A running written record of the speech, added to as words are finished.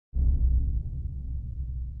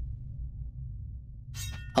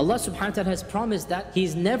Allah subhanahu wa ta'ala has promised that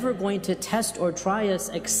He's never going to test or try us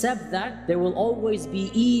except that there will always be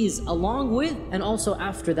ease along with and also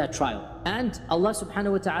after that trial. And Allah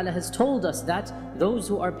subhanahu wa ta'ala has told us that those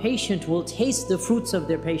who are patient will taste the fruits of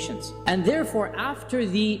their patience. And therefore, after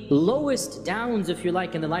the lowest downs, if you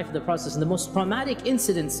like, in the life of the Prophet and the most traumatic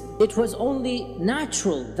incidents, it was only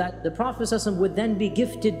natural that the Prophet would then be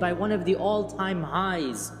gifted by one of the all-time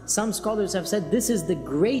highs. Some scholars have said this is the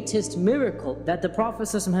greatest miracle that the Prophet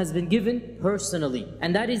has been given personally.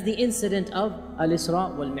 And that is the incident of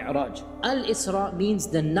Al-Isra Wal Miraj. Al-Isra means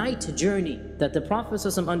the night journey that the Prophet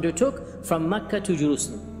undertook from Mecca to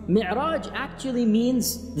Jerusalem. Mi'raj actually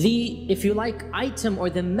means the, if you like, item or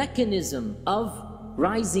the mechanism of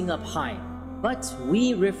rising up high. But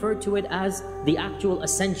we refer to it as the actual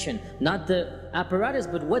ascension, not the apparatus,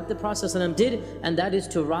 but what the Prophet did, and that is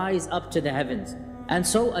to rise up to the heavens. And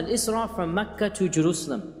so Al-Isra from Mecca to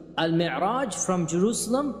Jerusalem, Al-Mi'raj from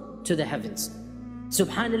Jerusalem to the heavens.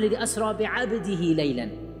 Subhanalladhi asra bi'abdihi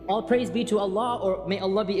laylan. All praise be to Allah, or may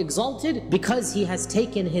Allah be exalted, because He has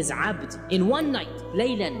taken His abd in one night,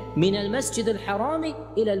 laylan, min al-masjid al-harami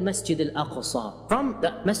ila al-masjid al-aqsa. From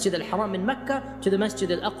the masjid al-haram in Mecca to the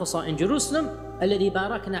masjid al-aqsa in Jerusalem, alladhi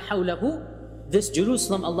barakna hawlahu. This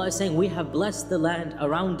Jerusalem, Allah is saying, we have blessed the land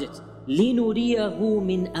around it. Linuriyahu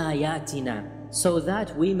min ayatina. So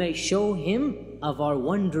that we may show Him of our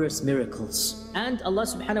wondrous miracles. And Allah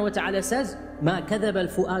subhanahu wa ta'ala says, مَا كَذَبَ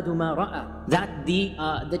الْفُؤَادُ مَا رَأَى. That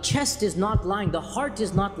the chest is not lying, the heart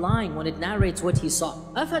is not lying when it narrates what he saw.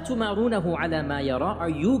 أَفَتُمَارُونَهُ عَلَى مَا يَرَى. Are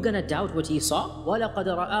you gonna doubt what he saw? وَلَقَدْ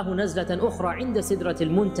رَآهُ نَزْلَةً أُخْرَى عِنْدَ سِدْرَةِ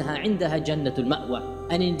الْمُنْتَهَى عِنْدَهَا جَنَّةُ الْمَأْوَى.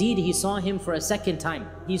 And indeed he saw Him for a second time.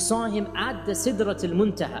 He saw Him at the Sidratul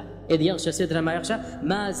Muntaha. إِذْ يَغْشَى سِدْرَ مَا يَغْشَى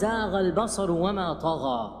مَا زَاغَ الْبَصَرُ وَمَا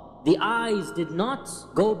طَغَى. The eyes did not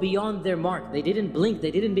go beyond their mark. They didn't blink.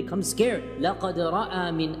 They didn't become scared. لَقَدْ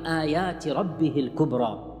رَأَى مِنْ آيَاتِ رَبِّهِ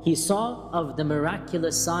الْكُبْرَى. He saw of the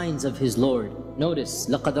miraculous signs of his Lord. Notice,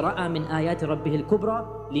 لَقَدْ رَأَى مِنْ آيَاتِ رَبِّهِ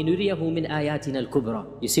الْكُبْرَى لِنُرِيَهُ مِنْ آيَاتِنَا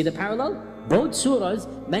الْكُبْرَى. You see the parallel? Both surahs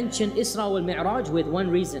mention Isra wal Miraj with one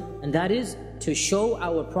reason, and that is to show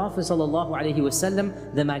our Prophet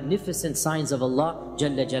ﷺ the magnificent signs of Allah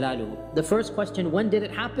Jalla Jalaluhu. The first question, when did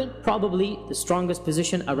it happen? Probably the strongest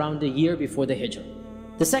position, around a year before the Hijrah.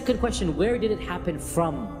 The second question, where did it happen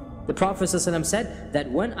from? The Prophet ﷺ said that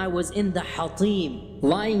when I was in the Hatim,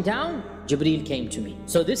 lying down, Jibreel came to me.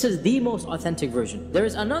 So this is the most authentic version. There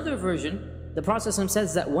is another version. The Prophet ﷺ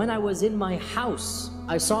says that when I was in my house,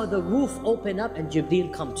 I saw the roof open up and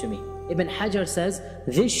Jibreel come to me. Ibn Hajar says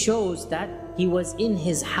this shows that he was in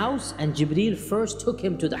his house and Jibreel first took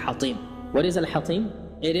him to the Hatim. What is Al-Hatim?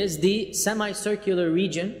 It is the semicircular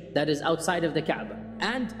region that is outside of the Kaaba.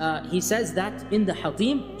 And he says that in the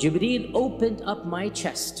Hatim, Jibreel opened up my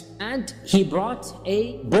chest and he brought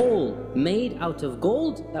a bowl made out of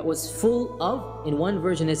gold that was full of, in one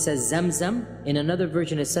version it says Zamzam, in another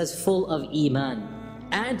version it says full of Iman.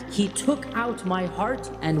 And he took out my heart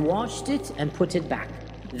and washed it and put it back.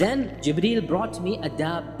 Then Jibreel brought me a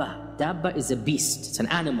dabba. Dabba is a beast, it's an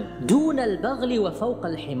animal. دون البغل وفوق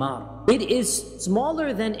الحمار. It is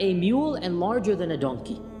smaller than a mule and larger than a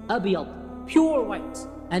donkey. أبيض, pure white.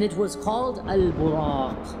 And it was called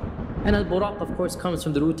Al-Buraq. And Al-Buraq of course comes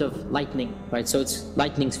from the root of lightning, right? So it's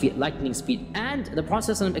lightning speed. And the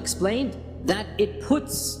Prophet explained that it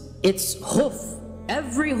puts its hoof,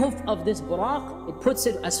 every hoof of this buraq, it puts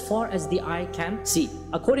it as far as the eye can see.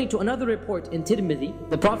 According to another report in Tirmidhi,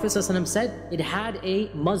 the Prophet ﷺ said it had a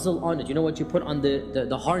muzzle on it. You know what you put on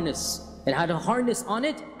the harness? It had a harness on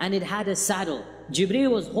it and it had a saddle.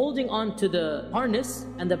 Jibreel was holding on to the harness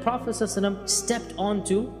and the Prophet ﷺ stepped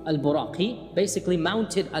onto Al-Buraq. He basically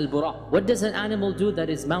mounted Al-Buraq. What does an animal do that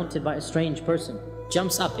is mounted by a strange person?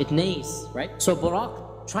 Jumps up, it neighs, right? So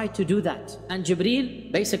Buraq tried to do that and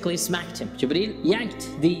Jibreel basically smacked him. Jibreel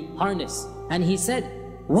yanked the harness and he said,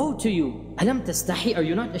 woe to you, alam tastahi, are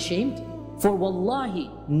you not ashamed? For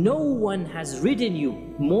wallahi, no one has ridden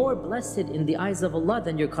you more blessed in the eyes of Allah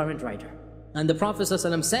than your current rider. And the Prophet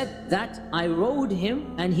ﷺ said that I rode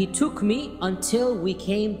him and he took me until we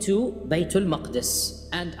came to Baytul Maqdis.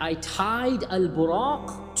 And I tied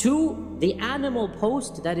Al-Buraq to the animal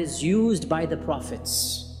post that is used by the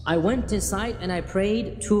Prophets. I went inside and I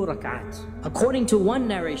prayed 2 rak'at. According to one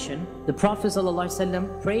narration, the Prophet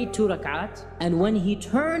ﷺ prayed 2 rak'at, and when he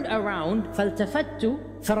turned around,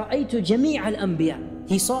 فَالْتَفَتُّ فَرَأَيْتُ جَمِيعَ الْأَنْبِيَاءِ.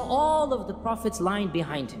 He saw all of the Prophets lying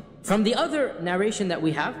behind him. From the other narration that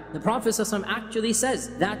we have, the Prophet ﷺ actually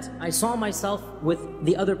says that I saw myself with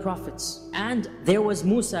the other prophets, and there was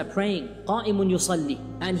Musa praying, قائم يصلي,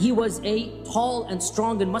 and he was a tall and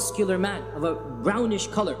strong and muscular man of a brownish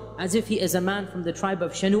color, as if he is a man from the tribe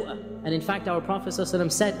of Shanu'a. And in fact, our Prophet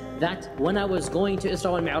ﷺ said that when I was going to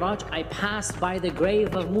Isra Wal Miraj, I passed by the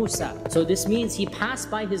grave of Musa. So this means he passed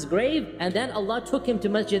by his grave, and then Allah took him to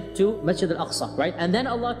Masjid al-Aqsa, right? And then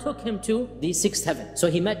Allah took him to the sixth heaven. So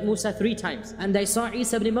he met Musa 3 times. And I saw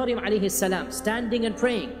Isa ibn Maryam alayhi salam standing and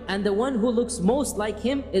praying. And the one who looks most like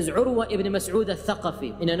him is Urwa ibn Mas'ud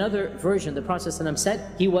al-Thaqafi. In another version, the Prophet ﷺ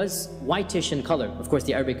said he was whitish in color. Of course,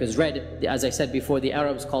 the Arabic is red. As I said before, the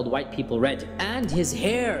Arabs called white people red. And his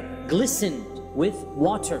hair glistened with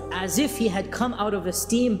water, as if he had come out of a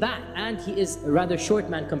steam bath, and he is a rather short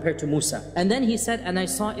man compared to Musa. And then he said, and I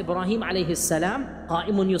saw Ibrahim alayhi salam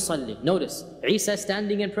qa'imun yusalli. Notice, Isa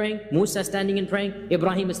standing and praying, Musa standing and praying,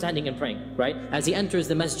 Ibrahim is standing and praying, right? As he enters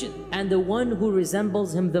the masjid. And the one who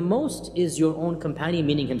resembles him the most is your own companion,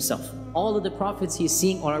 meaning himself. All of the prophets he's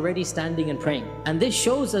seeing are already standing and praying. And this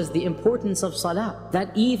shows us the importance of salah,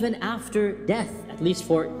 that even after death, at least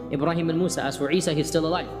for Ibrahim and Musa, as for Isa, he's still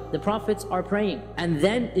alive, the prophets are praying. And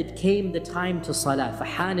then it came the time to salah.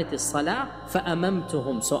 فَحَانَتِ الصَّلَاةِ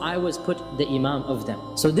فَأَمَمْتُهُمْ. So I was put the imam of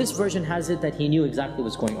them. So this version has it that he knew exactly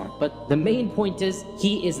what's going on. But the main point is,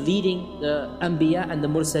 he is leading the Anbiya and the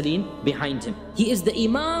Mursaleen behind him. He is the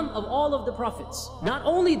imam of all of the prophets. Not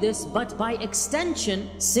only this, but by extension,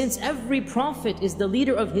 since every prophet is the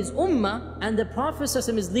leader of his ummah, and the Prophet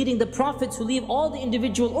ﷺ is leading the prophets who leave all the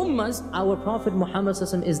individual ummahs, our Prophet Muhammad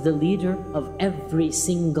ﷺ is the leader of every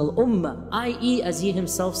single ummah. I.e., as he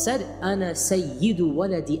himself said, أَنَا سَيِّدُ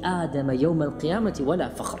وَلَدِ آدَمَ يَوْمَ الْقِيَامَةِ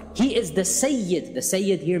وَلَا فَخْرٍ. He is the Sayyid. The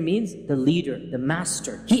Sayyid here means the leader, the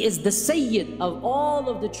master. He is the Sayyid of all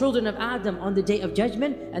of the children of Adam on the day of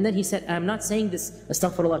judgment. And then he said, I'm not saying this,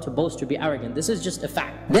 astaghfirullah, to boast or be arrogant. This is just a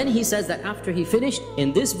fact. Then he says that after he finished,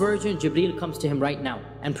 in this version, Jibreel comes to him right now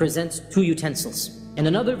and presents 2 utensils. In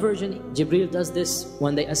another version, Jibreel does this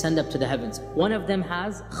when they ascend up to the heavens. One of them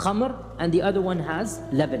has khamr and the other one has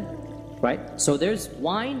laban, right? So there's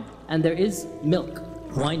wine and there is milk.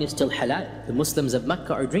 Wine is still halal. The Muslims of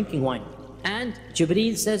Mecca are drinking wine. And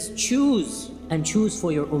Jibreel says, choose, and choose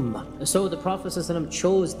for your ummah. So the Prophet ﷺ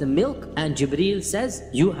chose the milk, and Jibreel says,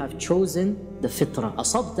 you have chosen the fitrah.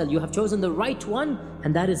 Asabtal, you have chosen the right one,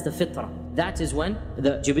 and that is the fitrah. That is when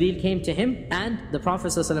the Jibreel came to him, and the Prophet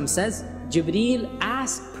ﷺ says, Jibreel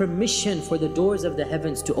asked permission for the doors of the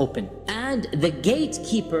heavens to open. And the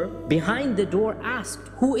gatekeeper behind the door asked,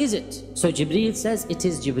 who is it? So Jibreel says, it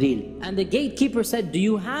is Jibreel. And the gatekeeper said, do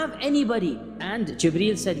you have anybody? And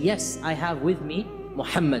Jibreel said, yes, I have with me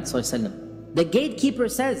Muhammad ﷺ. The gatekeeper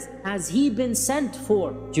says, has he been sent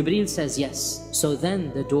for? Jibreel says, yes. So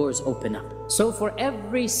then the doors open up. So for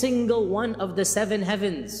every single one of the 7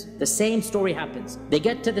 heavens, the same story happens. They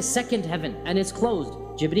get to the 2nd heaven and it's closed.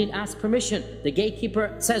 Jibreel asks permission. The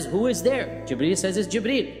gatekeeper says, who is there? Jibreel says, it's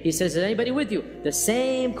Jibreel. He says, is anybody with you? The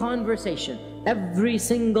same conversation. Every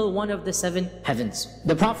single one of the 7 heavens.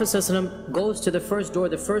 The Prophet ﷺ goes to the first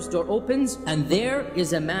door opens, and there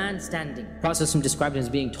is a man standing. The Prophet ﷺ described him as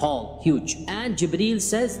being tall, huge. And Jibreel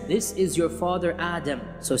says, this is your father Adam,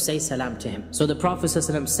 so say salam to him. So the Prophet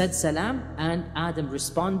ﷺ said salam, and Adam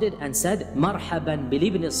responded and said, Marhaban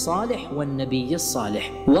bil-ibn as-salih wal-nabiy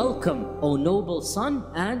as-salih. Welcome, O noble son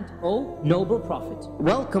and O noble prophet.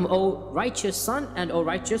 Welcome, O righteous son and O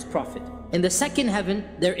righteous prophet. In the 2nd heaven,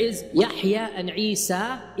 there is Yahya and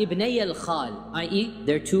Isa ibnay al-Khal, i.e.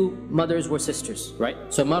 their 2 mothers were sisters, right?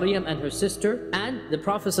 So Maryam and her sister, and the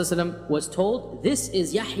Prophet ﷺ was told, this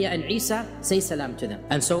is Yahya and Isa, say salam to them.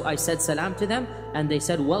 And so I said salam to them, and they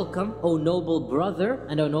said, welcome, O noble brother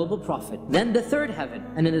and O noble prophet. Then the 3rd heaven,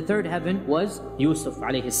 and in the 3rd heaven was Yusuf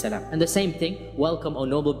alayhi salam. And the same thing, welcome, O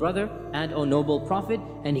noble brother and O noble prophet.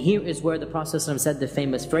 And here is where the Prophet ﷺ said the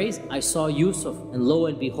famous phrase, I saw Yusuf, and lo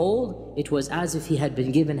and behold, it was as if he had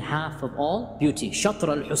been given half of all beauty, Shatr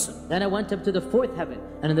al-Husn. Then I went up to the 4th heaven,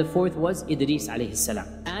 and in the 4th was Idris alayhi salam.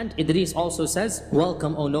 And Idris also says,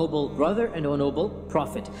 welcome, O noble brother and O noble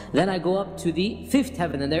prophet. Then I go up to the 5th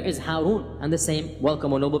heaven, and there is Harun, and the same,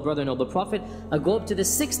 welcome, O noble brother, noble prophet. I go up to the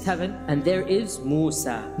 6th heaven, and there is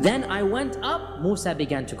Musa. Then I went up, Musa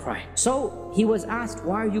began to cry. So he was asked,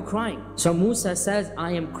 why are you crying? So Musa says,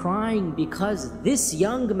 I am crying because this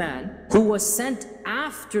young man who was sent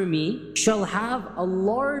after me shall have a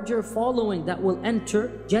larger following that will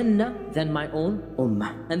enter Jannah than my own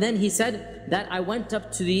ummah. And then he said that I went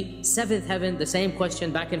up to the 7th heaven, the same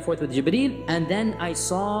question back and forth with Jibreel, and then I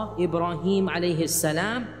saw Ibrahim alayhi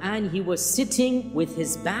salam, and he was sitting with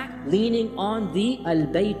his back leaning on the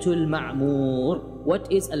Al-Baytul Ma'mur.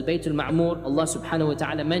 What is Al-Baytul Ma'mur? Allah subhanahu wa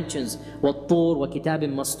ta'ala mentions وَالطُّورِ وَكِتَابٍ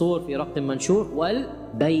مَسْطُورٍ فِي رَقٍّ مَنْشُورٍ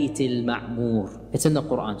وَالْبَيْتِ الْمَعْمُورِ. It's in the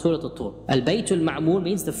Quran, Surah Al-Tur. Al-Baytul Ma'mur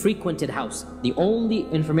means the frequented house. The only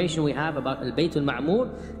information we have about Al-Baytul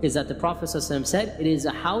Ma'mur is that the Prophet ﷺ said it is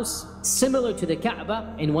a house similar to the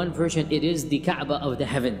Kaaba. In one version, it is the Kaaba of the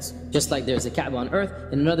heavens. Just like there's a Kaaba on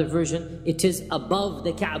earth. In another version, it is above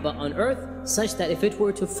the Kaaba on earth, such that if it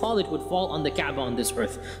were to fall, it would fall on the Kaaba on this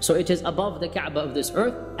earth. So it is above the Kaaba of this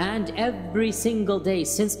earth. And every single day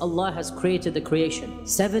since Allah has created the creation,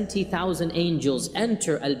 70,000 angels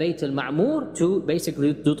enter Al-Bayt Al-Ma'mur to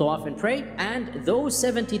basically do tawaf and pray, and those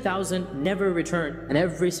 70,000 never return, and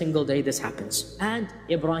every single day this happens. And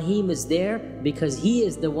Ibrahim is there because he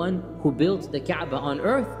is the one who built the Kaaba on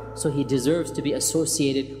earth, so he deserves to be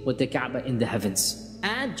associated with the Kaaba in the heavens.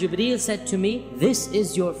 And Jibreel said to me, this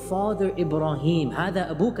is your father Ibrahim,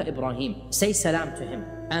 هذا أبوك Ibrahim, say salam to him.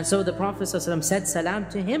 And so the Prophet ﷺ said salam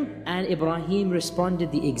to him, and Ibrahim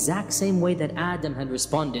responded the exact same way that Adam had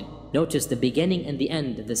responded. Notice the beginning and the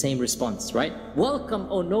end, the same response, right? Welcome,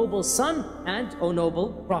 O noble son, and O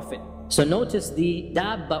noble prophet. So notice the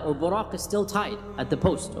dabba or buraq is still tied at the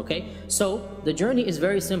post, okay? So the journey is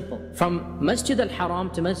very simple. From Masjid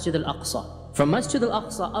al-Haram to Masjid al-Aqsa. From Masjid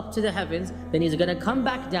al-Aqsa up to the heavens, then he's going to come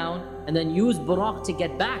back down and then use buraq to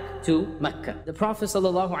get back to Mecca. The Prophet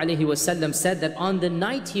ﷺ said that on the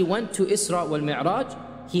night he went to Isra Wal Miraj,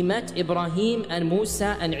 he met Ibrahim and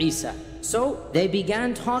Musa and Isa. So they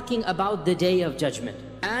began talking about the Day of Judgment.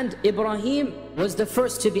 And Ibrahim was the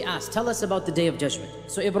first to be asked, tell us about the Day of Judgment.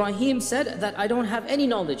 So Ibrahim said that I don't have any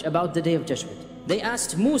knowledge about the Day of Judgment. They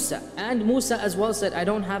asked Musa, and Musa as well said, I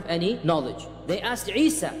don't have any knowledge. They asked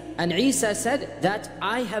Isa, and Isa said that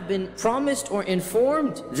I have been promised or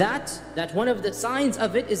informed that one of the signs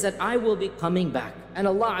of it is that I will be coming back. And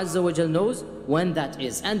Allah Azza wa Jal knows when that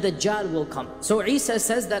is, and the Dajjal will come. So Isa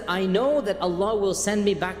says that I know that Allah will send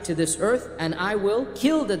me back to this earth, and I will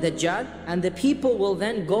kill the Dajjal, and the people will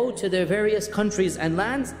then go to their various countries and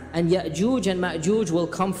lands, and Ya'juj and Ma'juj will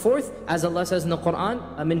come forth, as Allah says in the Quran,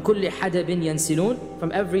 مِن كُلِّ حَدَبٍ يَنْسِلُونَ.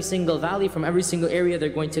 From every single valley, from every single area they're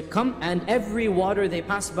going to come, and every water they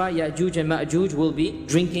pass by, Ya'juj and Ma'juj will be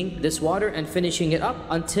drinking this water and finishing it up,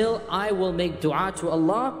 until I will make dua to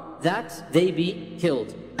Allah that they be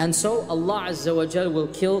killed. And so Allah Azza wa Jal will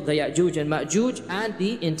kill the Ya'juj and Ma'juj, and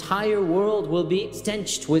the entire world will be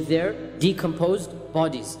stenched with their decomposed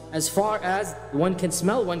bodies. As far as one can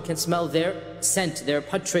smell their scent, their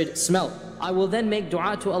putrid smell. I will then make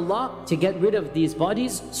dua to Allah to get rid of these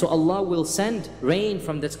bodies, so Allah will send rain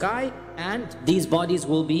from the sky, and these bodies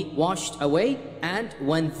will be washed away. And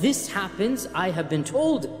when this happens, I have been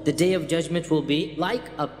told the Day of Judgment will be like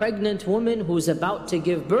a pregnant woman who's about to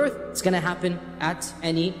give birth. It's going to happen at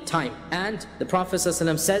any time. And the Prophet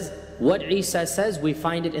ﷺ says, what Isa says, we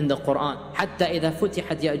find it in the Quran. حَتَّى إِذَا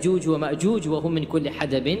فُتِحَتْ يَأْجُوجُ وَمَأْجُوجُ وَهُمْ مِنْ كُلِّ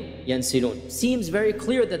حَدَبٍ يَنْسِلُونَ. Seems very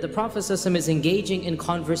clear that the Prophet ﷺ is engaging in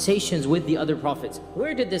conversations with the other prophets.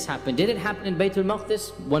 Where did this happen? Did it happen in Baytul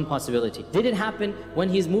Maqdis? One possibility. Did it happen when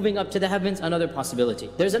he's moving up to the heavens? Another possibility.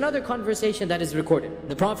 There's another conversation that is recorded.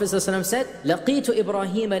 The Prophet ﷺ said, لَقِيتُ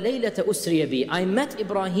إِبْرَاهِيمَ لَيْلَةَ أُسْرِيَ بِي. I met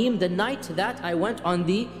Ibrahim the night that I went on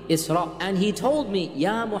the Isra. And he told me,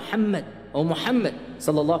 Ya Muhammad, O Muhammad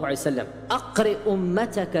sallallahu alayhi wa sallam, أَقْرِئْ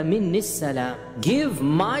أُمَّتَكَ مِنِّ السَّلَامِ. Give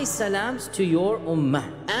my salams to your ummah,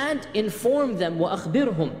 and inform them,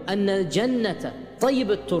 وَأَخْبِرْهُمْ أَنَّ الْجَنَّةَ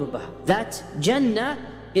طَيِّبَ التُّرْبَةِ. That Jannah,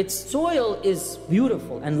 its soil is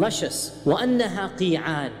beautiful and luscious. وَأَنَّهَا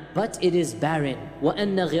قِيعَانِ. But it is barren.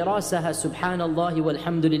 وَأَنَّ غِرَاسَهَا سُبْحَانَ اللَّهِ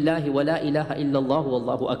وَالْحَمْدُ لِلَّهِ وَلَا إِلَهَ إِلَّا اللَّهُ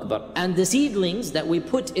وَاللَّهُ أَكْبَرُ. And the seedlings that we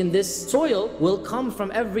put in this soil will come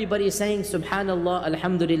from everybody saying Subhanallah,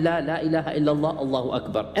 Alhamdulillah, La ilaha illallah, Allahu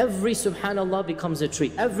Akbar. Every Subhanallah becomes a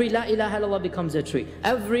tree. Every La ilaha illallah becomes a tree.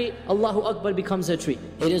 Every Allahu Akbar becomes a tree.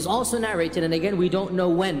 It is also narrated, and again we don't know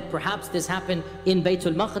when. Perhaps this happened in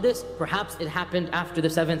Baytul Maqdis. Perhaps it happened after the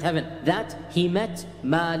 7th heaven. That he met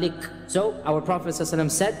Malik. So our Prophet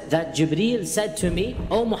ﷺ said that Jibreel said to me,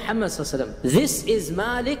 O Muhammad ﷺ, this is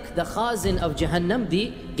Malik, the Khazin of Jahannam,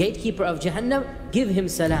 the gatekeeper of Jahannam, give him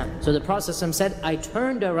salam. So the Prophet ﷺ said, I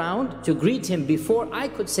turned around to greet him. Before I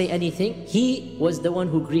could say anything, he was the one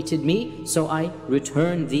who greeted me, so I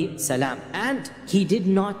returned the salam. And he did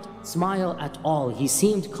not smile at all. He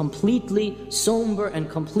seemed completely somber and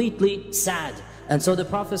completely sad. And so the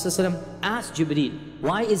Prophet ﷺ asked Jibreel,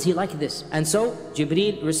 why is he like this? And so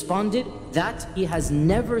Jibreel responded that he has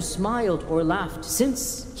never smiled or laughed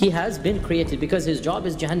since he has been created, because his job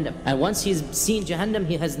is Jahannam. And once he's seen Jahannam,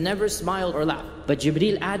 he has never smiled or laughed. But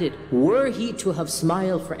Jibreel added, were he to have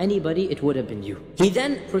smiled for anybody, it would have been you. He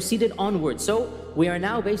then proceeded onward. So we are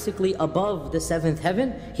now basically above the 7th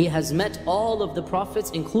heaven. He has met all of the prophets,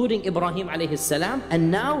 including Ibrahim alayhi salam, and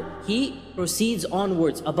now he proceeds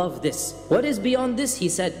onwards above this. What is beyond this? He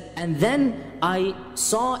said, and then I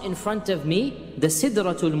saw in front of me the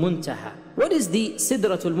Sidratul Muntaha. What is the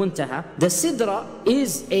Sidratul Muntaha? The Sidra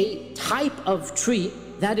is a type of tree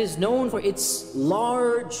that is known for its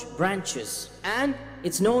large branches, and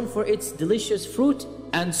it's known for its delicious fruit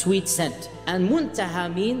and sweet scent. And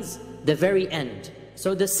Muntaha means the very end.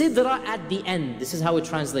 So the Sidra at the end, this is how it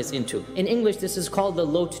translates into. In English, this is called the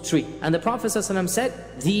lot tree. And the Prophet ﷺ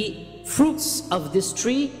said, the fruits of this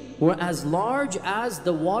tree were as large as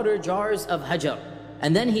the water jars of Hajar.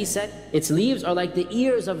 And then he said, its leaves are like the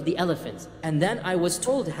ears of the elephant. And then I was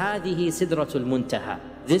told, هذه سدرة المنتهى.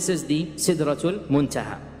 This is the Sidratul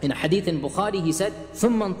Muntaha. In a hadith in Bukhari, he said,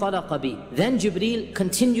 ثُمَّ انطَلَقَ بِي. Then Jibreel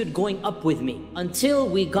continued going up with me until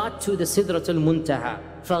we got to the Sidratul Muntaha.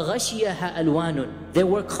 فَغَشِيَهَا أَلْوَانٌ. There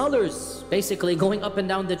were colors basically going up and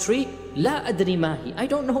down the tree. لَا أَدْرِ مَا هِي. I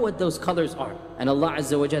don't know what those colors are. And Allah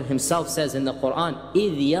Azza wa Jal himself says in the Quran,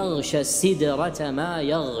 إِذْ يَغْشَى السِّدْرَةَ مَا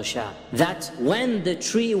يَغْشَى. That when the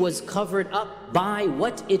tree was covered up by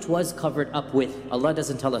what it was covered up with. Allah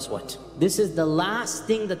doesn't tell us what. This is the last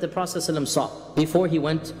thing that the Prophet ﷺ saw before he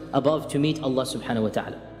went above to meet Allah subhanahu wa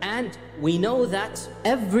ta'ala. And we know that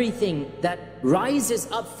everything that rises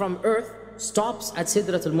up from earth stops at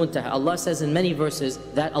Sidratul Muntaha. Allah says in many verses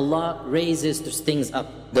that Allah raises things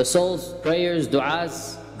up. The soul's prayers,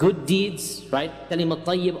 du'as, good deeds, right? Kalimat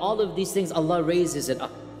tayyib, all of these things, Allah raises it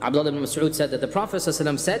up. Abdullah ibn Mas'ud said that the Prophet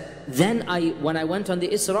ﷺ said, then when I went on the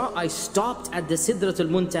Isra, I stopped at the Sidratul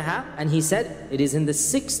Muntaha, and he said, it is in the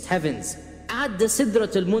 6th heavens. At the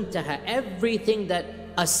Sidratul Muntaha, everything that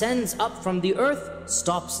ascends up from the earth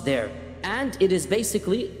stops there. And it is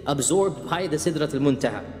basically absorbed by the Sidratul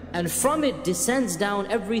Muntaha. And from it descends down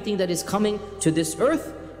everything that is coming to this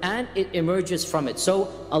earth, and it emerges from it.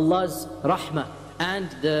 So Allah's rahmah and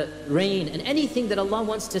the rain and anything that Allah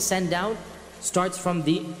wants to send down starts from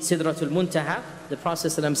the Sidratul Muntaha. The Prophet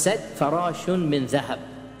ﷺ said, farashun min dhahab.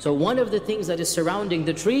 So one of the things that is surrounding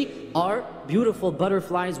the tree are beautiful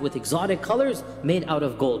butterflies with exotic colors made out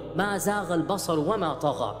of gold. Ma zagha al-basar wa ma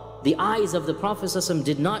tagha. The eyes of the Prophet ﷺ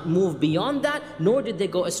did not move beyond that, nor did they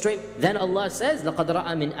go astray. Then Allah says, لَقَدْ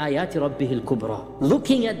رَأَى مِنْ آيَاتِ رَبِّهِ الْكُبْرَى.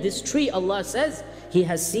 Looking at this tree, Allah says, He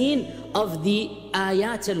has seen of the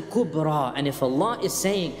ayat al-kubra. And if Allah is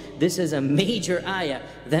saying this is a major ayah,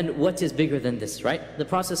 then what is bigger than this, right? The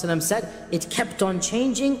Prophet ﷺ said, it kept on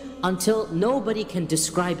changing until nobody can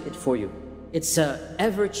describe it for you. It's an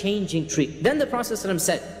ever-changing tree. Then the Prophet ﷺ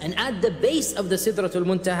said, and at the base of the Sidratul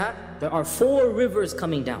Muntaha, there are 4 rivers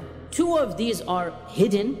coming down. 2 of these are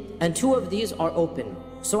hidden and 2 of these are open.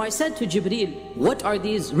 So I said to Jibreel, what are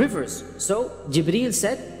these rivers? So Jibreel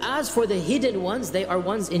said, as for the hidden ones, they are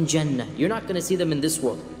ones in Jannah. You're not going to see them in this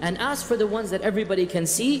world. And as for the ones that everybody can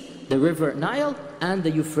see, the river Nile and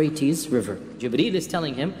the Euphrates river. Jibreel is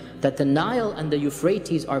telling him that the Nile and the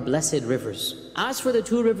Euphrates are blessed rivers. As for the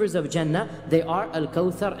 2 rivers of Jannah, they are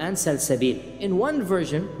Al-Kawthar and Salsabil. In one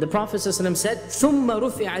version, the Prophet ﷺ said, ثُمَّ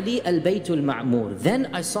رُفِعَ لِي الْبَيْتُ الْمَعْمُورِ. Then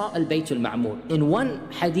I saw Al-Baytul Ma'mur. In one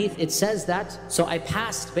hadith, it says that, so I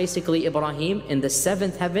passed basically Ibrahim in the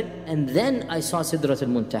 7th heaven, and then I saw Sidratul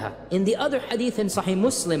Muntaha. In the other hadith in Sahih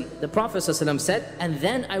Muslim, the Prophet ﷺ said, and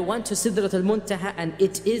then I went to Sidratul Muntaha, and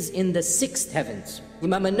it is in the 6th heavens.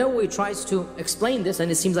 Imam al-Nawawi tries to explain this,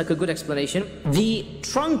 and it seems like a good explanation. The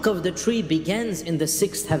trunk of the tree begins in the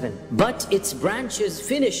 6th heaven, but its branches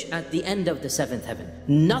finish at the end of the 7th heaven.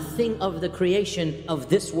 Nothing of the creation of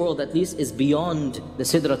this world, at least, is beyond the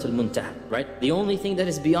Sidratul Muntaha, right? The only thing that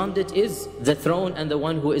is beyond it is the throne and the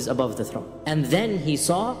one who is above the throne. And then he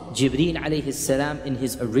saw Jibreel alayhi salam in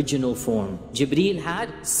his original form. Jibreel had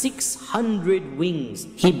 600 wings.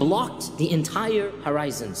 He blocked the entire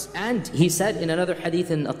horizons. And he said in another hadith,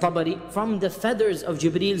 in At-Tabari, from the feathers of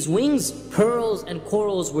Jibreel's wings, pearls and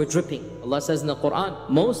corals were dripping. Allah says in the Quran,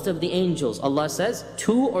 most of the angels, Allah says,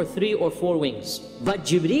 2 or 3 or 4 wings. But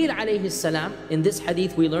Jibreel alayhi salam, in this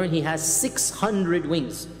hadith we learn he has 600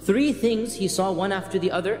 wings. 3 things he saw one after the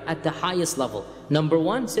other at the highest level. Number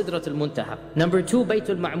 1, Sidratul Muntaha. Number 2,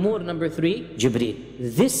 Baytul Ma'mur. Number 3, Jibreel.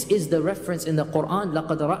 This is the reference in the Quran,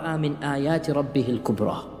 لَقَدْ رَأَى مِنْ آيَاتِ رَبِّهِ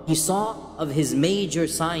الْكُبْرَى. He saw of his major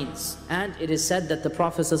signs. And it is said that the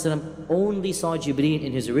Prophet ﷺ only saw Jibreel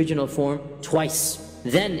in his original form twice.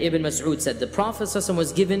 Then Ibn Mas'ud said, the Prophet ﷺ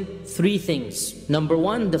was given 3 things. Number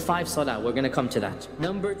 1, the 5 salah. We're going to come to that.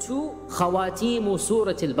 Number 2, khawatimu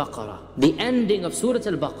Surah Al-Baqarah, the ending of Surah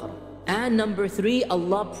Al-Baqarah. And number 3,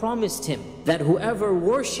 Allah promised him that whoever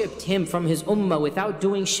worshipped him from his ummah without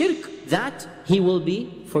doing shirk, that he will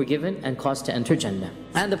be forgiven and caused to enter Jannah.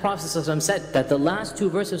 And the Prophet ﷺ said that the last 2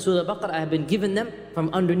 verses of Surah Al-Baqarah, I have been given them from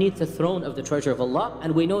underneath the throne of the treasure of Allah.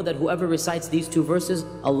 And we know that whoever recites these 2 verses,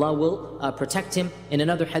 Allah will protect him. In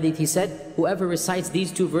another hadith he said, whoever recites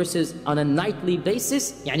these 2 verses on a nightly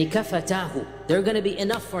basis, يعني كفتاه, they're going to be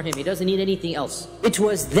enough for him. He doesn't need anything else. It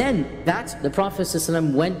was then that the Prophet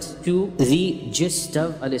ﷺ went to the gist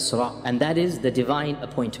of Al-Isra, and that is the divine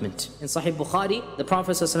appointment. In Sahih Bukhari, the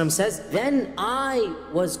Prophet ﷺ says, then I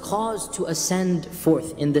was caused to ascend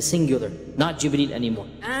forth in the singular, not Jibreel anymore.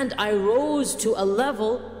 And I rose to a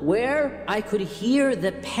level where I could hear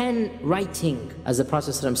the pen writing. As the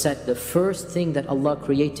Prophet ﷺ said, the first thing that Allah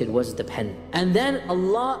created was the pen. And then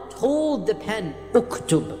Allah told the pen,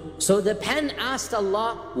 uktub. So the pen asked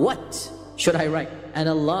Allah, what should I write? And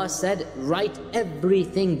Allah said, write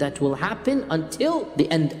everything that will happen until the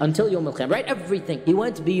end, until Yawm al-Qiyamah. Write everything. He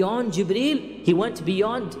went beyond Jibreel, he went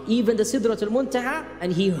beyond even the Sidratul Muntaha,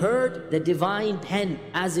 and he heard the divine pen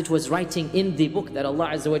as it was writing in the book that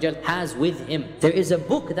Allah Azza wa Jal has with him. There is a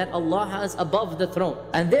book that Allah has above the throne.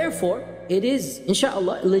 And therefore, it is,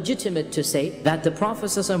 inshallah, legitimate to say that the Prophet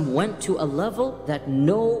ﷺ went to a level that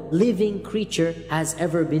no living creature has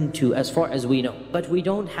ever been to, as far as we know. But we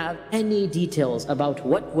don't have any details about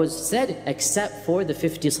what was said except for the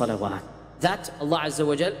 50 salawat. That Allah Azza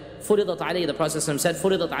wa Jal, فُرِضَتْ عَلَيَّ, the Prophet ﷺ said,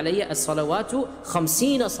 فُرِضَتْ عَلَيَّ الصَّلَوَاتُ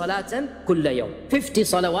 50 صَلَاةً كُلَّ يَوْمٍ, 50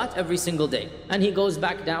 salawat every single day. And he goes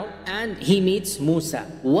back down and he meets Musa.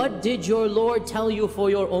 What did your Lord tell you for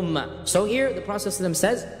your ummah? So here the Prophet ﷺ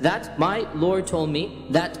says that my Lord told me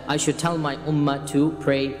that I should tell my ummah to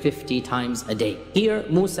pray 50 times a day. Here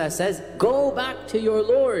Musa says, go back to your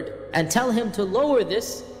Lord and tell him to lower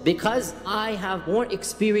this, because I have more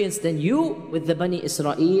experience than you with the Bani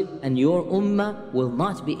Israel, and your ummah will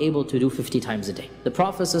not be able to do 50 times a day. The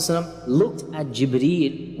Prophet ﷺ looked at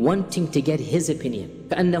Jibreel wanting to get his opinion.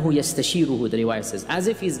 فَأَنَّهُ يَسْتَشِيرُهُ, the riwayah says, as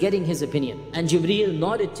if he's getting his opinion. And Jibreel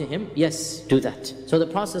nodded to him, yes, do that. So the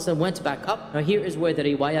Prophet ﷺ went back up. Now here is where the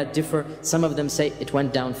riwayah differ. Some of them say it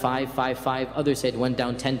went down 5, 5, 5. Others say it went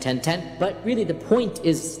down 10, 10, 10. But really the point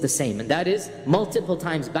is the same. And that is multiple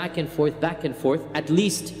times back and forth, at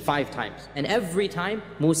least 5 times. And every time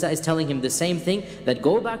Musa is telling him the same thing, that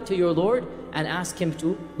go back to your Lord and ask him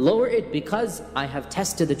to lower it, because I have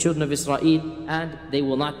tested the children of Israel and they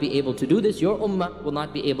will not be able to do this. Your ummah will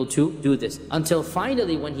not be able to do this. Until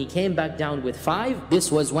finally when he came back down with 5,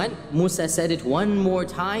 this was when Musa said it one more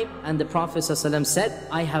time, and the Prophet ﷺ said,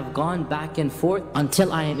 I have gone back and forth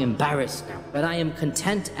until I am embarrassed now, but I am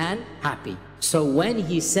content and happy. So when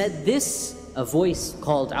he said this, a voice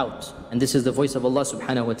called out, and this is the voice of Allah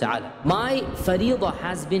subhanahu wa ta'ala. My faridah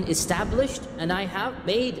has been established, and I have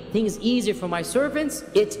made things easier for my servants.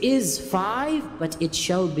 It is 5, but it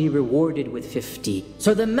shall be rewarded with 50.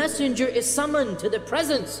 So the messenger is summoned to the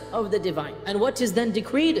presence of the divine. And what is then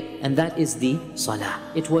decreed? And that is the salah.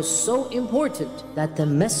 It was so important that the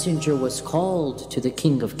messenger was called to the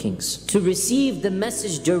King of Kings to receive the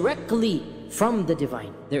message directly from the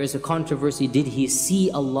divine. There is a controversy, did he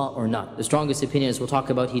see Allah or not? The strongest opinion, as we'll talk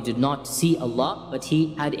about, he did not see Allah, but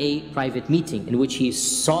he had a private meeting in which he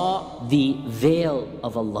saw the veil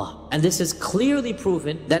of Allah. And this is clearly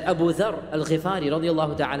proven that Abu Dharr al-Ghifari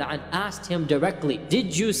radiallahu ta'ala an asked him directly,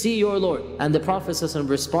 did you see your Lord? And the Prophet ﷺ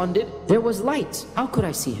responded, there was light. How could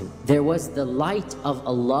I see him? There was the light of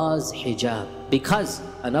Allah's hijab. Because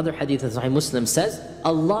another hadith of Sahih Muslim says,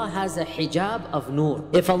 Allah has a hijab of nur.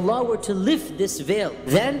 If Allah were to lift this veil,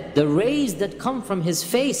 then the rays that come from His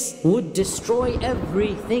face would destroy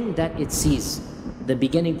everything that it sees. The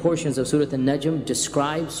beginning portions of Surah An-Najm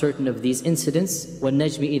describe certain of these incidents.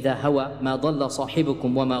 وَالنَّجْمِ إِذَا هَوَى مَا ضَلَّ صَاحِبُكُمْ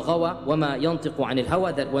وَمَا غَوَى وَمَا يَنْطِقُ عَنِ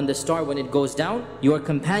الْهَوَى, that when the star, when it goes down, your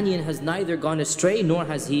companion has neither gone astray nor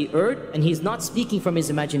has he erred, and he's not speaking from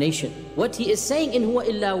his imagination. What he is saying, in huwa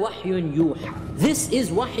illa wahyun yuha. This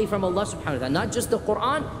is wahy from Allah subhanahu wa ta'ala. Not just the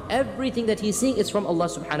Quran, everything that he's seeing is from Allah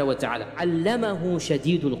subhanahu wa ta'ala. عَلَّمَهُ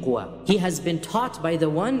شَدِيدُ الْقُوَى. He has been taught by the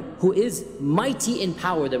one who is mighty in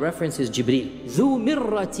power. The reference is Jibreel. ذُو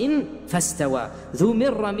مِرَّةٍ فَاسْتَوَى. ذُو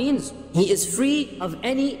مِرَّة means he is free of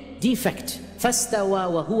any defect.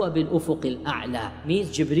 فَاسْتَوَى وَهُوَ بِالْأُفُقِ الْأَعْلَى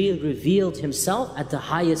means Jibreel revealed himself at the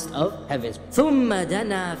highest of heavens. ثُمَّ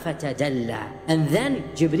دَنَا فَتَدَلَّى and then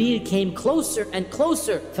Jibreel came closer and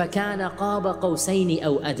closer. فَكَانَ قَابَ قَوْسَيْنِ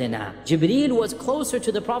أَوْ أَدْنَى Jibreel was closer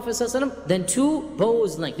to the Prophet ﷺ than two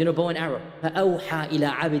bows length, bow and arrow. فَأَوْحَى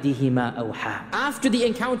إِلَىٰ عَبْدِهِ مَا أَوْحَى After the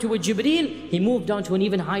encounter with Jibreel, he moved on to an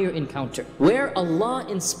even higher encounter, where Allah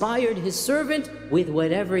inspired His servant with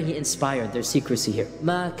whatever He inspired. There's secrecy here.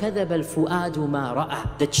 مَا كَذَبَ الْفُؤَادُ مَا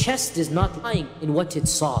رَأَى The chest is not lying in what it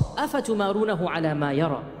saw. أَفَتُمَارُونَهُ عَلَى مَا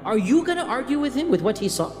يَرَى Are you going to argue with him with what he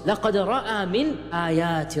saw? لَقَدْ رَأَى مِنْ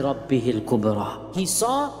آيَاتِ رَبِّهِ الْكُبْرَى He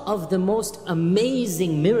saw of the most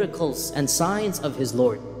amazing miracles and signs of his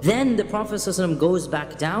Lord. Then the Prophet ﷺ goes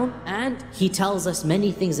back down and he tells us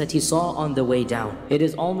many things that he saw on the way down. It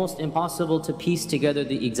is almost impossible to piece together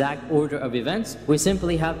the exact order of events. We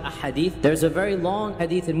simply have a hadith. There's a very long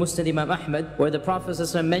hadith in Musnad Imam Ahmad where the Prophet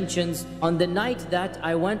ﷺ mentions, on the night that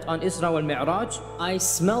I went on Isra Wal Miraj, I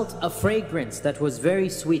smelt a fragrance that was very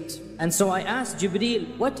sweet. And so I asked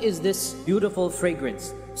Jibreel, what is this beautiful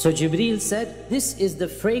fragrance? So Jibreel said, this is the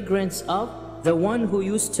fragrance of the one who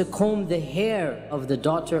used to comb the hair of the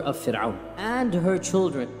daughter of Fir'aun and her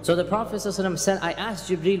children. So the Prophet ﷺ said, I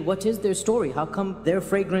asked Jibreel, what is their story? How come their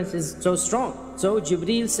fragrance is so strong? So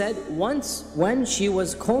Jibreel said, once when she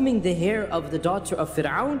was combing the hair of the daughter of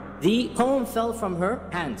Fir'aun, the comb fell from her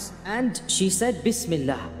hands and she said,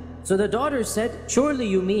 Bismillah. So the daughter said, surely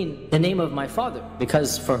you mean the name of my father,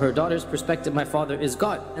 because for her daughter's perspective, my father is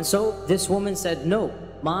God. And so this woman said, no,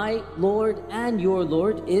 my Lord and your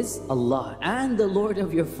Lord is Allah, and the Lord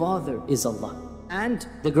of your father is Allah. And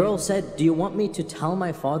the girl said, do you want me to tell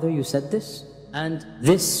my father you said this? And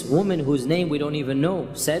this woman, whose name we don't even know,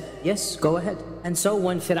 said, yes, go ahead. And so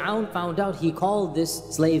when Fir'aun found out, he called this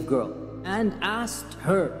slave girl and asked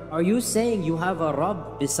her, are you saying you have a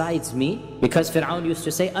Rabb besides me? Because Fir'aun used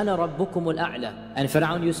to say, Ana Rabbukum al-A'la. And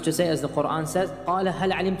Fir'aun used to say, as the Quran says, قَالَ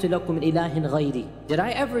هَلْ عَلِمْتُ لَكُمْ مِنْ إِلَهٍ غَيْرِي Did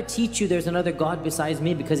I ever teach you there's another God besides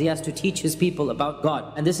me? Because he has to teach his people about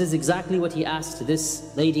God. And this is exactly what he asked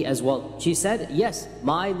this lady as well. She said, yes,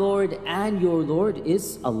 my Lord and your Lord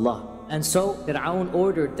is Allah. And so Fir'aun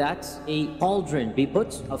ordered that a cauldron be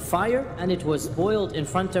put of fire and it was boiled in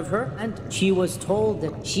front of her, and she was told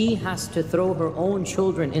that she has to throw her own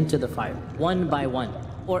children into the fire, one by one,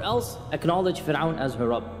 or else acknowledge Fir'aun as her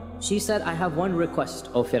Rabb. She said, I have one request,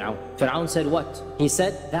 O Fir'aun. Fir'aun said, what? He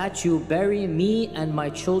said, that you bury me and my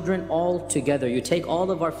children all together. You take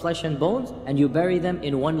all of our flesh and bones and you bury them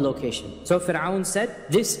in one location. So Fir'aun said,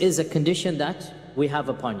 this is a condition that we have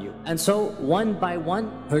upon you. And so one by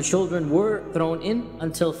one, her children were thrown in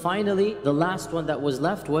until finally the last one that was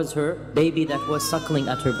left was her baby that was suckling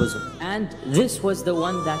at her bosom. And this was the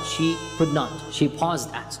one that she could not. She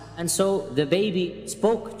paused at. And so the baby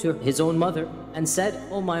spoke to his own mother and said,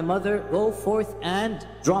 oh my mother, go forth and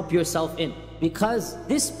drop yourself in. Because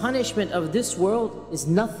this punishment of this world is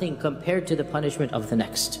nothing compared to the punishment of the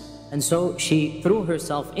next. And so she threw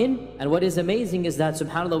herself in, and what is amazing is that,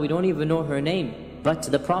 subhanAllah, we don't even know her name, but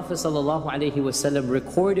the Prophet ﷺ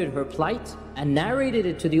recorded her plight and narrated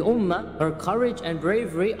it to the ummah. Her courage and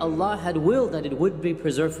bravery, Allah had willed that it would be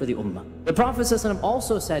preserved for the ummah. The Prophet ﷺ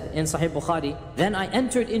also said in Sahih Bukhari, then I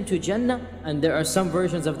entered into Jannah, and there are some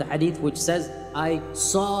versions of the hadith which says, I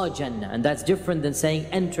saw Jannah, and that's different than saying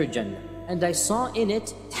enter Jannah. And I saw in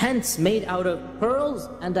it tents made out of pearls,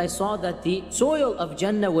 and I saw that the soil of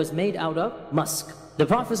Jannah was made out of musk. The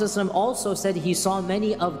Prophet ﷺ also said he saw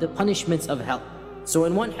many of the punishments of hell. So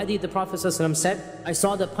in one hadith, the Prophet ﷺ said, I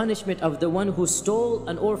saw the punishment of the one who stole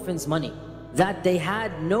an orphan's money, that they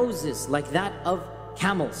had noses like that of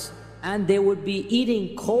camels, and they would be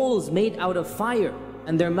eating coals made out of fire,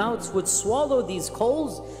 and their mouths would swallow these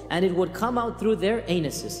coals, and it would come out through their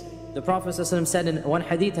anuses. The Prophet ﷺ said in one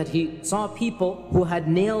hadith that he saw people who had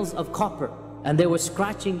nails of copper, and they were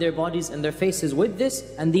scratching their bodies and their faces with this,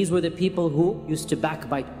 and these were the people who used to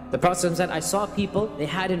backbite. The Prophet ﷺ said, I saw people, they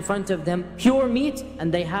had in front of them pure meat,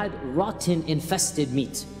 and they had rotten infested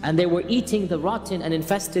meat, and they were eating the rotten and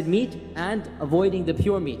infested meat and avoiding the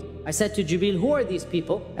pure meat. I said to Jibreel, who are these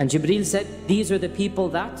people? And Jibreel said, these are the people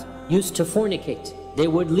that used to fornicate. They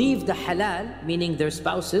would leave the halal, meaning their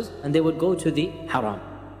spouses, and they would go to the haram.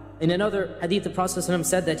 In another hadith, the Prophet ﷺ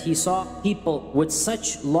said that he saw people with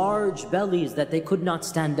such large bellies that they could not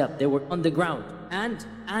stand up. They were on the ground, and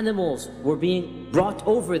animals were being brought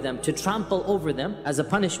over them to trample over them as a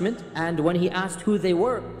punishment. And when he asked who they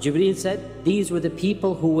were, Jibreel said, these were the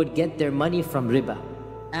people who would get their money from riba.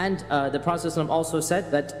 And the Prophet ﷺ also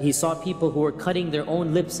said that he saw people who were cutting their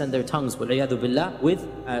own lips and their tongues with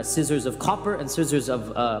scissors of copper and scissors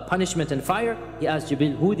of punishment and fire. He asked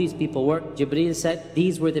Jibreel who these people were. Jibreel said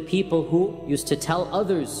these were the people who used to tell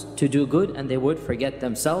others to do good and they would forget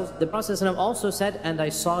themselves. The Prophet ﷺ also said, and I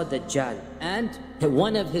saw Dajjal, and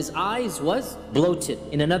one of his eyes was bloated.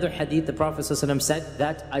 In another hadith, the Prophet ﷺ said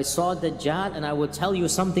that I saw Dajjal, and I will tell you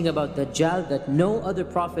something about Dajjal that no other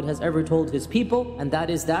prophet has ever told his people, and that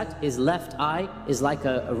is that his left eye is like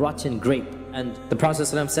a rotten grape. And the Prophet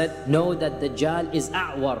ﷺ said, know that Dajjal is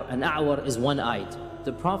a'war, and a'war is one-eyed.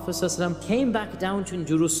 The Prophet ﷺ came back down to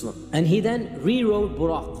Jerusalem, and he then rerode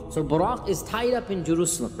Buraq. So Buraq is tied up in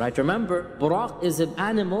Jerusalem, right? Remember, Buraq is an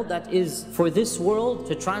animal that is for this world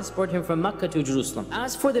to transport him from Mecca to Jerusalem.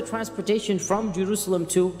 As for the transportation from Jerusalem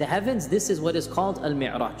to the heavens, this is what is called Al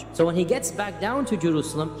Miraj. So when he gets back down to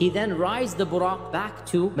Jerusalem, he then rides the Buraq back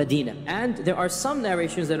to Medina. And there are some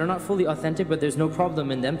narrations that are not fully authentic, but there's no problem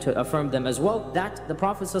in them to affirm them as well, that the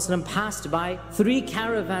Prophet ﷺ passed by 3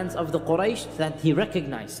 caravans of the Quraysh that he recognized.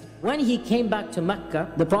 When he came back to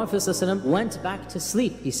Mecca, the Prophet ﷺ went back to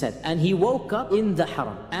sleep, he said, and he woke up in the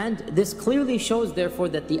Haram. And this clearly shows therefore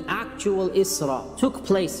that the actual Isra took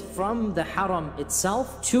place from the Haram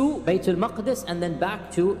itself to Baytul Maqdis and then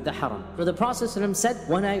back to the Haram. So the Prophet ﷺ said,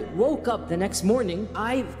 when I woke up the next morning,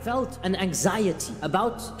 I felt an anxiety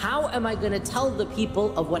about how am I going to tell the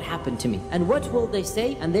people of what happened to me, and what will they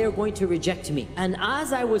say, and they are going to reject me. And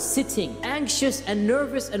as I was sitting anxious and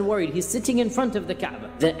nervous and worried, he's sitting in front of the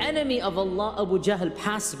Kaaba. The enemy of Allah, Abu Jahl,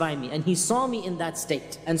 passed by me and he saw me in that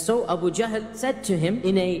state. And so Abu Jahl said to him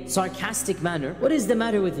in a sarcastic manner, what is the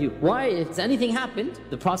matter with you? Why? Has anything happened?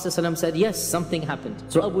 The Prophet ﷺ said, yes, something happened.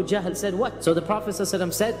 So Abu Jahl said, what? So the Prophet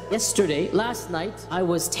ﷺ said, yesterday, last night, I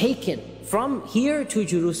was taken from here to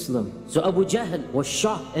Jerusalem. So Abu Jahl was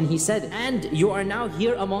shocked and he said, and you are now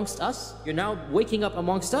here amongst us? You're now waking up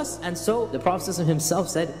amongst us? And so the Prophet himself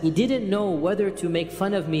said, he didn't know whether to make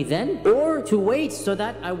fun of me then or to wait so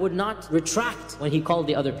that I would not retract when he called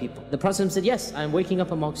the other people. The Prophet said, yes, I'm waking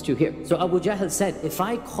up amongst you here. So Abu Jahl said, if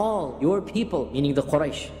I call your people, meaning the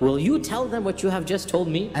Quraysh, will you tell them what you have just told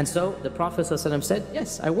me? And so the Prophet said,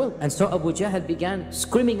 yes, I will. And so Abu Jahl began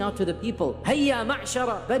screaming out to the people, Hayya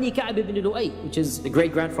ma'shara bani Ka'b ibn Lu'ay, which is the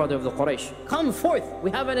great-grandfather of the Quraysh. Come forth,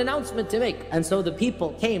 we have an announcement to make. And so the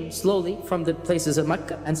people came slowly from the places of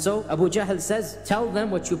Mecca. And so Abu Jahl says, tell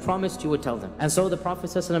them what you promised you would tell them. And so the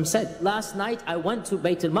Prophet ﷺ said, last night I went to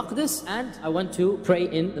Bayt al-Maqdis and I went to pray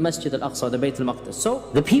in the Masjid al-Aqsa, the Bayt al-Maqdis. So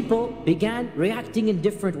the people began reacting in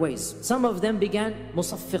different ways. Some of them began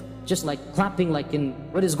musaffiq, just like clapping like in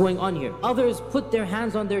what is going on here. Others put their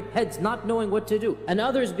hands on their heads not knowing what to do. And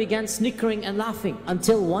others began snickering and laughing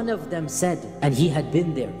until one of them said, and he had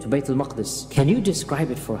been there to Bayt al-Maqdis, can you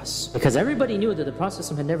describe it for us? Because everybody knew that the Prophet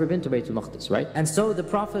had never been to Bayt al-Maqdis, right? And so the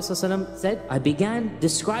Prophet said, I began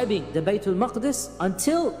describing the Bayt al-Maqdis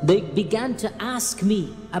until they began to ask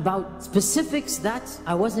me about specifics that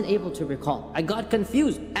I wasn't able to recall. I got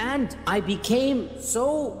confused and I became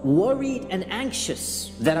so worried and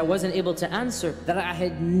anxious that I wasn't able to answer, that I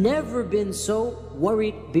had never been so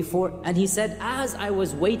worried before. And he said, as I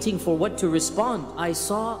was waiting for what to respond, I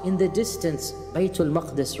saw in the distance Baytul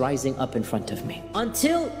Maqdis rising up in front of me,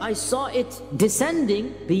 until I saw it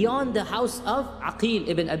descending beyond the house of Aqil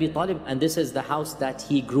ibn Abi Talib. And this is the house that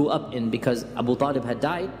he grew up in, because Abu Talib had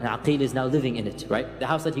died and Aqil is now living in it, right? The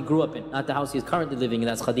house that he grew up in, not the house he's currently living in,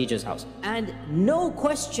 that's Khadija's house. And no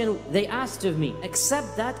question they asked of me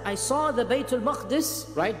except that I saw the Baytul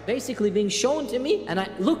Maqdis, right, basically being shown to me, and I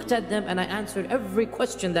looked at them and I answered every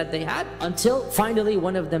question that they had, until finally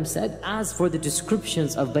one of them said, as for the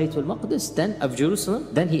descriptions of Baytul Maqdis, then of Jerusalem,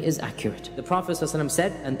 then he is accurate. The Prophet ﷺ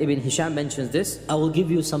said, and Ibn Hisham mentions this, I will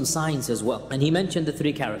give you some signs as well. And he mentioned the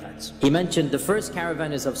 3 caravans. He mentioned the first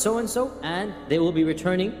caravan is of so-and-so, and they will be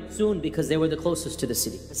returning soon because they were the closest to the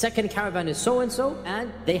city. The second caravan is so-and-so,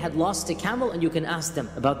 and they had lost a camel, and you can ask them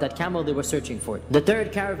about that camel, they were searching for it. The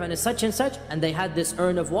third caravan is such and such, and they had this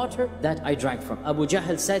urn of water that I drank from. Abu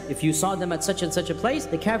Jahl said, if you saw them at such and such a place,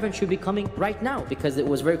 the caravan should be coming right now, because it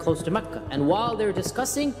was very close to Mecca. And while they're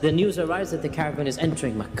discussing, the news arrives that the caravan is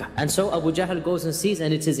entering Mecca. And so Abu Jahl goes and sees,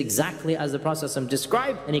 and it is exactly as the Prophet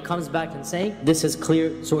described, and he comes back and saying, this is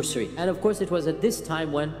clear sorcery. And of course it was at this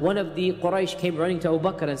time when one of the Quraysh came running to Abu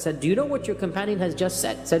Bakr and said, do you know what your companion has just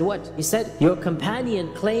said? Said what? He said, your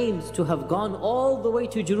companion claims to have gone all the way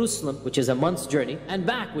to Jerusalem, which is a month's journey, and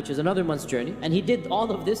back, which is another month's journey, and he did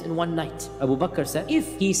all of this in one night. Abu Bakr said,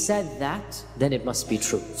 if he said that, then it must be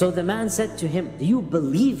true. So the man said to him, do you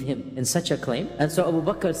believe him in such a claim? And so Abu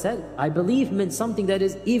Bakr said, I believe him in something that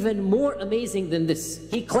is even more amazing than this.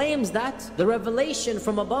 He claims that the revelation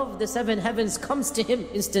from above the 7 heavens comes to him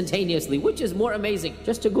instantaneously. Which is more amazing?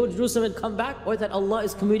 Just to go to Jerusalem and come back, or that Allah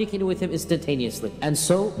is communicating with him instantaneously? And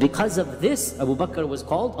so, because of this, Abu Bakr was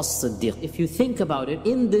called As-Siddiq. If you think about it,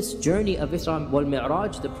 in this journey of Isra Wal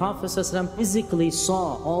Miraj, the Prophet ﷺ physically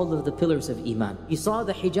saw all of the pillars of Iman. He saw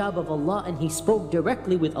the hijab of Allah and he spoke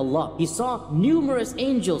directly with Allah. He saw numerous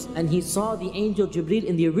angels and he saw the angel Jibreel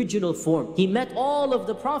in the original form. He met all of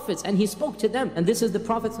the prophets and he spoke to them. And this is the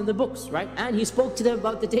prophets in the books, right? And he spoke to them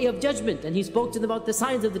about the Day of Judgment, and he spoke to them about the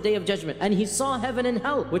signs of the Day of Judgment. And he saw heaven and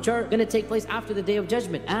hell, which are going to take place after the Day of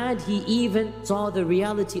Judgment. And he even saw the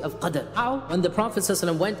reality of Qadr. How? When the Prophet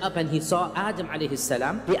ﷺ went up and he saw Adam alayhi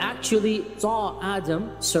salam, he actually saw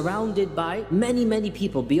Adam surrounded by many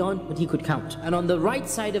people beyond what he could count. And on the right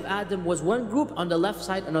side of Adam was one group, on the left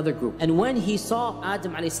side another group. And when he saw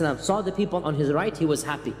Adam alayhi salam, saw the people on his right, he was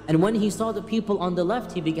happy. And when he saw the people on the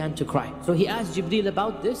left, he began to cry. So he asked Jibreel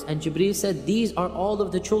about this, and Jibreel said, these are all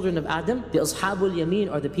of the children of Adam. The Ashabul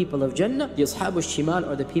Yameen are the people of Jannah. The Ashabul Shimal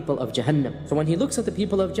are the people of Jahannam. So when he looks at the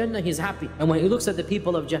people of Jannah, he's happy. And when he looks at the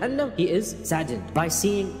people of Jahannam, he is saddened by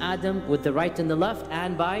seeing Adam with the right and the left,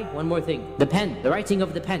 and by one more thing, the pen, the writing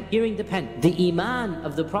of the pen, hearing the pen. The Iman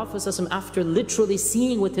of the Prophet ﷺ, after literally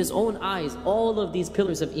seeing with his own eyes all of these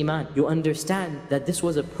pillars of Iman, you understand that this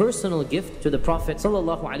was a personal gift to the Prophet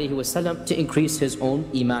ﷺ to increase his own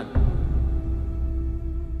Iman.